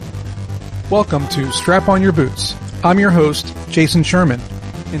Welcome to Strap On Your Boots. I'm your host, Jason Sherman.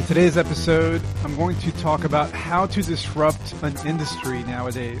 In today's episode, I'm going to talk about how to disrupt an industry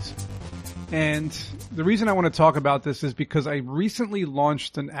nowadays. And the reason I want to talk about this is because I recently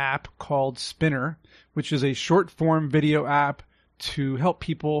launched an app called Spinner, which is a short-form video app to help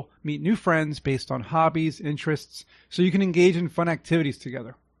people meet new friends based on hobbies, interests, so you can engage in fun activities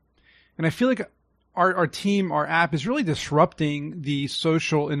together. And I feel like our team, our app is really disrupting the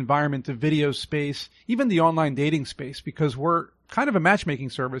social environment, the video space, even the online dating space, because we're kind of a matchmaking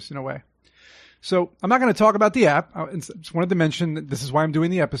service in a way. So I'm not going to talk about the app. I just wanted to mention that this is why I'm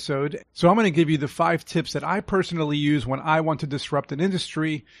doing the episode. So I'm going to give you the 5 tips that I personally use when I want to disrupt an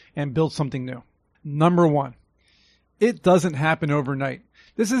industry and build something new. Number 1, it doesn't happen overnight.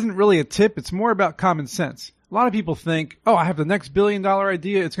 This isn't really a tip. It's more about common sense. A lot of people think, oh, I have the next $1 billion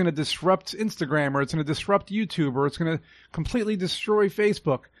idea. It's going to disrupt Instagram, or it's going to disrupt YouTube, or it's going to completely destroy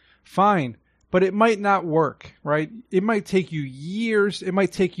Facebook. Fine. But it might not work, right? It might take you years. It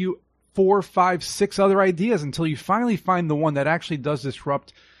might take you 4, 5, 6 other ideas until you finally find the one that actually does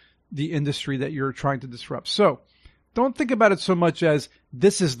disrupt the industry that you're trying to disrupt. So don't think about it so much as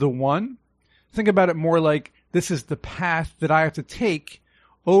this is the one. Think about it more like this is the path that I have to take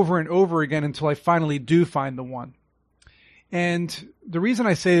over and over again until I finally do find the one. And the reason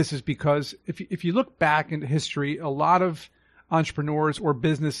I say this is because if you look back into history, a lot of entrepreneurs or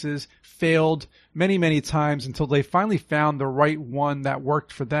businesses failed many, many times until they finally found the right one that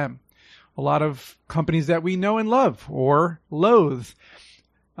worked for them. A lot of companies that we know and love or loathe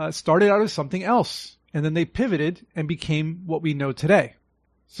started out as something else, and then they pivoted and became what we know today.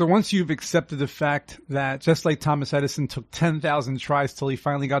 So once you've accepted the fact that just like Thomas Edison took 10,000 tries till he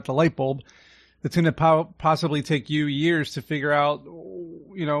finally got the light bulb, it's going to possibly take you years to figure out,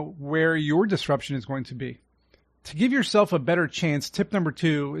 where your disruption is going to be. To give yourself a better chance, tip number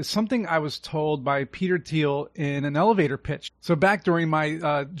 2 is something I was told by Peter Thiel in an elevator pitch. So back during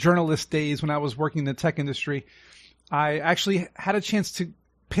my journalist days when I was working in the tech industry, I actually had a chance to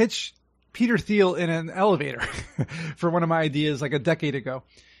pitch Peter Thiel in an elevator for one of my ideas like a decade ago.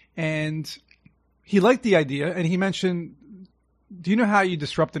 And he liked the idea, and he mentioned, do you know how you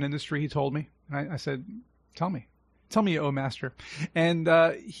disrupt an industry? He told me. And I said, tell me, oh master. And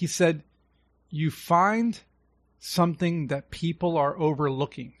he said, you find something that people are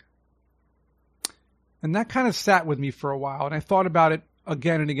overlooking. And that kind of sat with me for a while, and I thought about it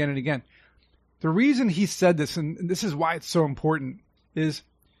again and again and again. The reason he said this, and this is why it's so important, is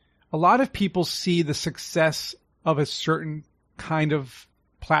a lot of people see the success of a certain kind of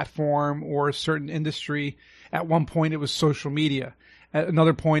platform or a certain industry. At one point, it was social media. At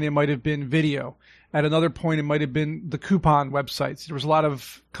another point, it might have been video. At another point, it might have been the coupon websites. There was a lot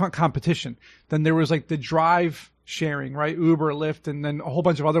of competition. Then there was like the drive sharing, right? Uber, Lyft, and then a whole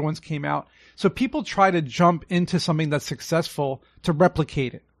bunch of other ones came out. So people try to jump into something that's successful to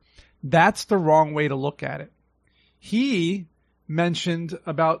replicate it. That's the wrong way to look at it. He mentioned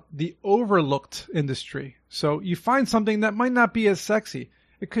about the overlooked industry. So you find something that might not be as sexy.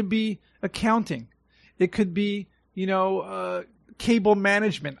 It could be accounting. It could be, cable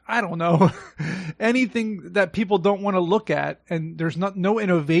management. I don't know. Anything that people don't want to look at, and there's no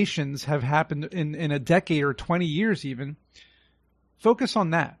innovations have happened in a decade or 20 years even. Focus on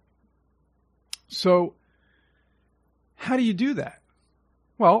that. So how do you do that?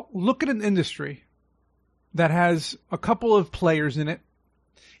 Well, look at an industry that has a couple of players in it,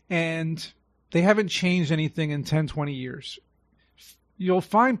 and they haven't changed anything in 10, 20 years. You'll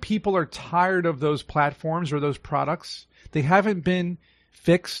find people are tired of those platforms or those products. They haven't been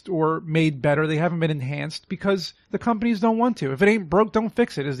fixed or made better. They haven't been enhanced because the companies don't want to. If it ain't broke, don't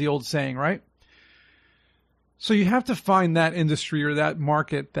fix it, is the old saying, right? So you have to find that industry or that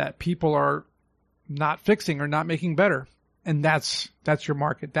market that people are not fixing or not making better. And that's your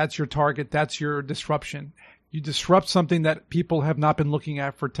market. That's your target. That's your disruption. You disrupt something that people have not been looking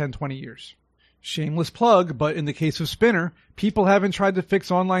at for 10, 20 years. Shameless plug, but in the case of Spinner, people haven't tried to fix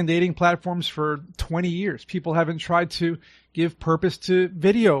online dating platforms for 20 years. People haven't tried to give purpose to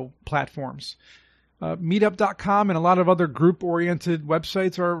video platforms. Meetup.com and a lot of other group-oriented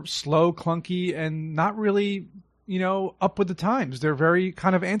websites are slow, clunky, and not really, up with the times. They're very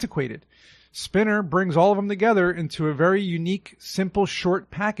kind of antiquated. Spinner brings all of them together into a very unique, simple, short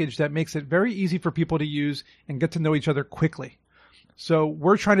package that makes it very easy for people to use and get to know each other quickly. So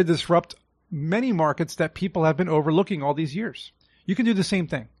we're trying to disrupt many markets that people have been overlooking all these years. You can do the same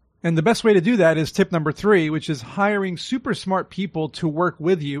thing. And the best way to do that is tip number 3, which is hiring super smart people to work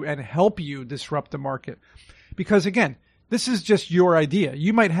with you and help you disrupt the market. Because again, This is just your idea.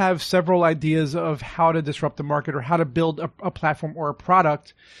 You might have several ideas of how to disrupt the market or how to build a platform or a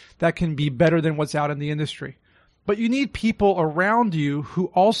product that can be better than what's out in the industry. But you need people around you who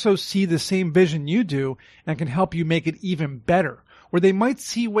also see the same vision you do and can help you make it even better. Or they might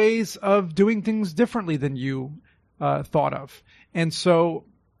see ways of doing things differently than you thought of. And so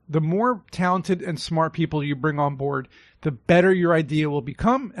the more talented and smart people you bring on board, the better your idea will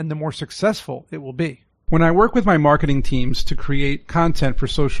become and the more successful it will be. When I work with my marketing teams to create content for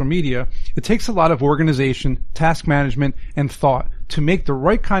social media, it takes a lot of organization, task management, and thought to make the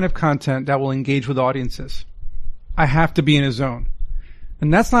right kind of content that will engage with audiences. I have to be in a zone.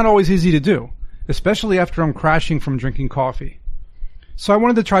 And that's not always easy to do, especially after I'm crashing from drinking coffee. So I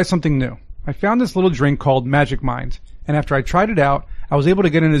wanted to try something new. I found this little drink called Magic Mind, and after I tried it out, I was able to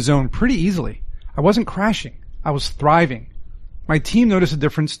get in a zone pretty easily. I wasn't crashing. I was thriving. My team noticed a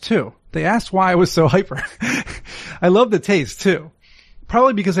difference too. They asked why I was so hyper. I love the taste too.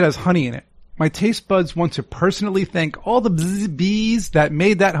 Probably because it has honey in it. My taste buds want to personally thank all the bees that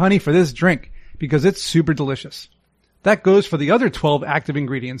made that honey for this drink because it's super delicious. That goes for the other 12 active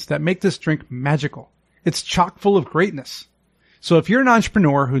ingredients that make this drink magical. It's chock full of greatness. So if you're an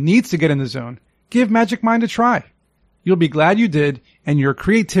entrepreneur who needs to get in the zone, give Magic Mind a try. You'll be glad you did and your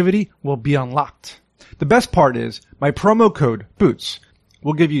creativity will be unlocked. The best part is my promo code BOOTS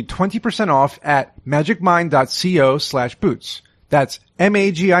will give you 20% off at magicmind.co/boots. That's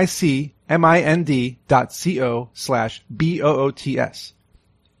magicmind.co/BOOTS.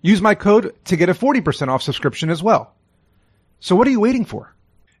 Use my code to get a 40% off subscription as well. So what are you waiting for?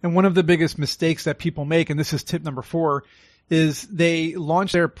 And one of the biggest mistakes that people make, and this is tip number 4, is they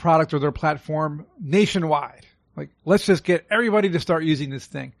launch their product or their platform nationwide. Like, let's just get everybody to start using this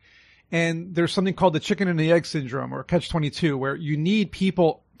thing. And there's something called the chicken and the egg syndrome or catch-22 where you need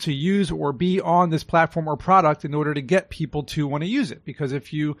people to use or be on this platform or product in order to get people to want to use it. Because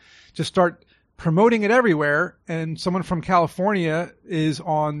if you just start promoting it everywhere and someone from California is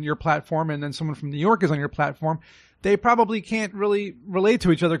on your platform and then someone from New York is on your platform, they probably can't really relate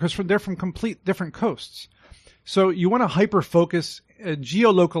to each other because they're from complete different coasts. So you want to hyper-focus,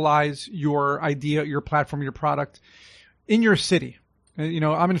 geolocalize your idea, your platform, your product in your city.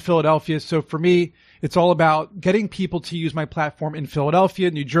 I'm in Philadelphia, so for me, it's all about getting people to use my platform in Philadelphia,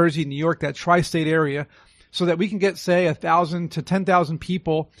 New Jersey, New York, that tri-state area, so that we can get, say, 1,000 to 10,000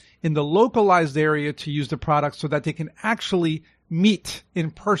 people in the localized area to use the product so that they can actually meet in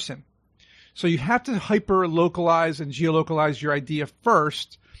person. So you have to hyper-localize and geolocalize your idea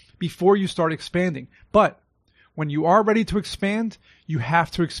first before you start expanding. But when you are ready to expand, you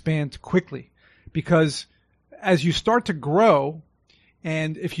have to expand quickly because as you start to grow,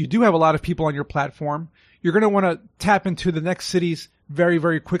 and if you do have a lot of people on your platform, you're going to want to tap into the next cities very,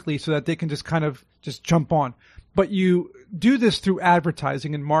 very quickly so that they can just kind of just jump on. But you do this through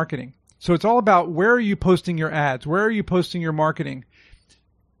advertising and marketing. So it's all about where are you posting your ads? Where are you posting your marketing?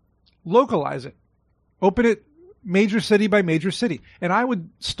 Localize it. Open it major city by major city. And I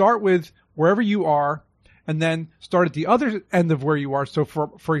would start with wherever you are and then start at the other end of where you are. So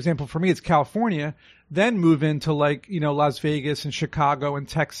for example, for me, it's California. Then move into Las Vegas and Chicago and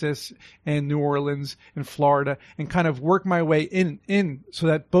Texas and New Orleans and Florida and kind of work my way in so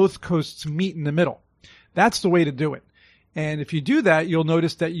that both coasts meet in the middle. That's the way to do it. And if you do that, you'll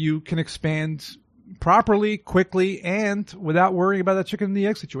notice that you can expand properly, quickly, and without worrying about that chicken and the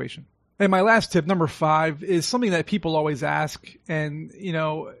egg situation. And my last tip, number 5, is something that people always ask. And,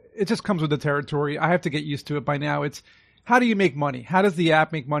 it just comes with the territory. I have to get used to it by now. It's how do you make money? How does the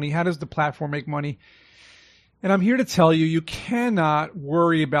app make money? How does the platform make money? And I'm here to tell you, you cannot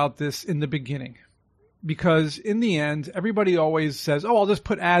worry about this in the beginning because in the end, everybody always says, oh, I'll just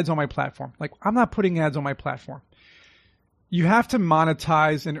put ads on my platform. Like, I'm not putting ads on my platform. You have to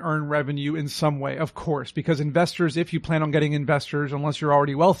monetize and earn revenue in some way, of course, because investors, if you plan on getting investors, unless you're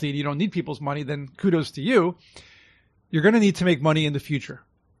already wealthy and you don't need people's money, then kudos to you. You're going to need to make money in the future.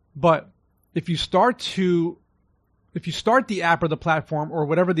 But if you start the app or the platform or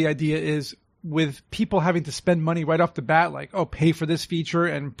whatever the idea is with people having to spend money right off the bat, like, oh, pay for this feature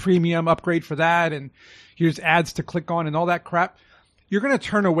and premium upgrade for that, and here's ads to click on and all that crap, you're going to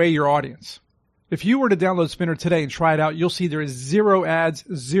turn away your audience. If you were to download Spinner today and try it out, you'll see there is 0 ads,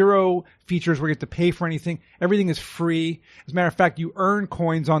 0 features where you have to pay for anything. Everything is free. As a matter of fact, you earn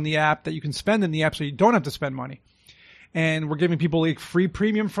coins on the app that you can spend in the app so you don't have to spend money. And we're giving people like free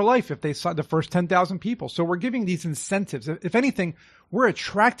premium for life if they saw the first 10,000 people. So we're giving these incentives. If anything, we're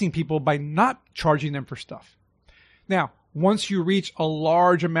attracting people by not charging them for stuff. Now, once you reach a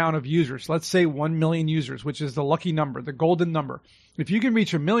large amount of users, let's say 1 million users, which is the lucky number, the golden number. If you can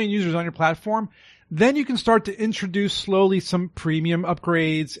reach 1 million users on your platform, then you can start to introduce slowly some premium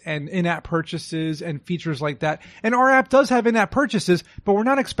upgrades and in-app purchases and features like that. And our app does have in-app purchases, but we're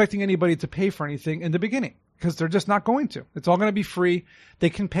not expecting anybody to pay for anything in the beginning because they're just not going to. It's all going to be free. They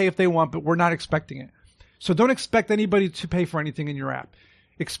can pay if they want, but we're not expecting it. So don't expect anybody to pay for anything in your app.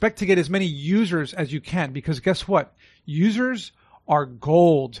 Expect to get as many users as you can, because guess what? Users are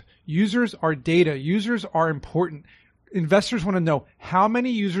gold. Users are data. Users are important. Investors want to know, how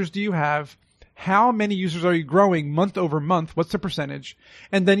many users do you have? How many users are you growing month over month? What's the percentage?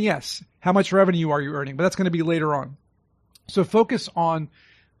 And then yes, how much revenue are you earning? But that's going to be later on. So focus on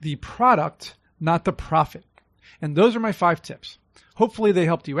the product, not the profit. And those are my 5 tips. Hopefully they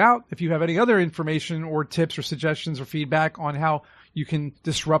helped you out. If you have any other information or tips or suggestions or feedback on how you can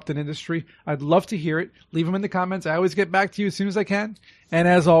disrupt an industry, I'd love to hear it. Leave them in the comments. I always get back to you as soon as I can. And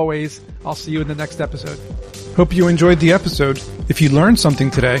as always, I'll see you in the next episode. Hope you enjoyed the episode. If you learned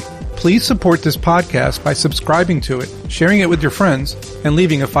something today, please support this podcast by subscribing to it, sharing it with your friends, and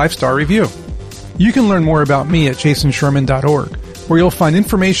leaving a 5-star review. You can learn more about me at jasonsherman.org, where you'll find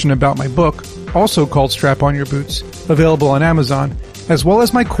information about my book, also called Strap On Your Boots, available on Amazon, as well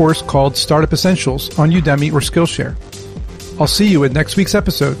as my course called Startup Essentials on Udemy or Skillshare. I'll see you in next week's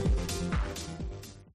episode.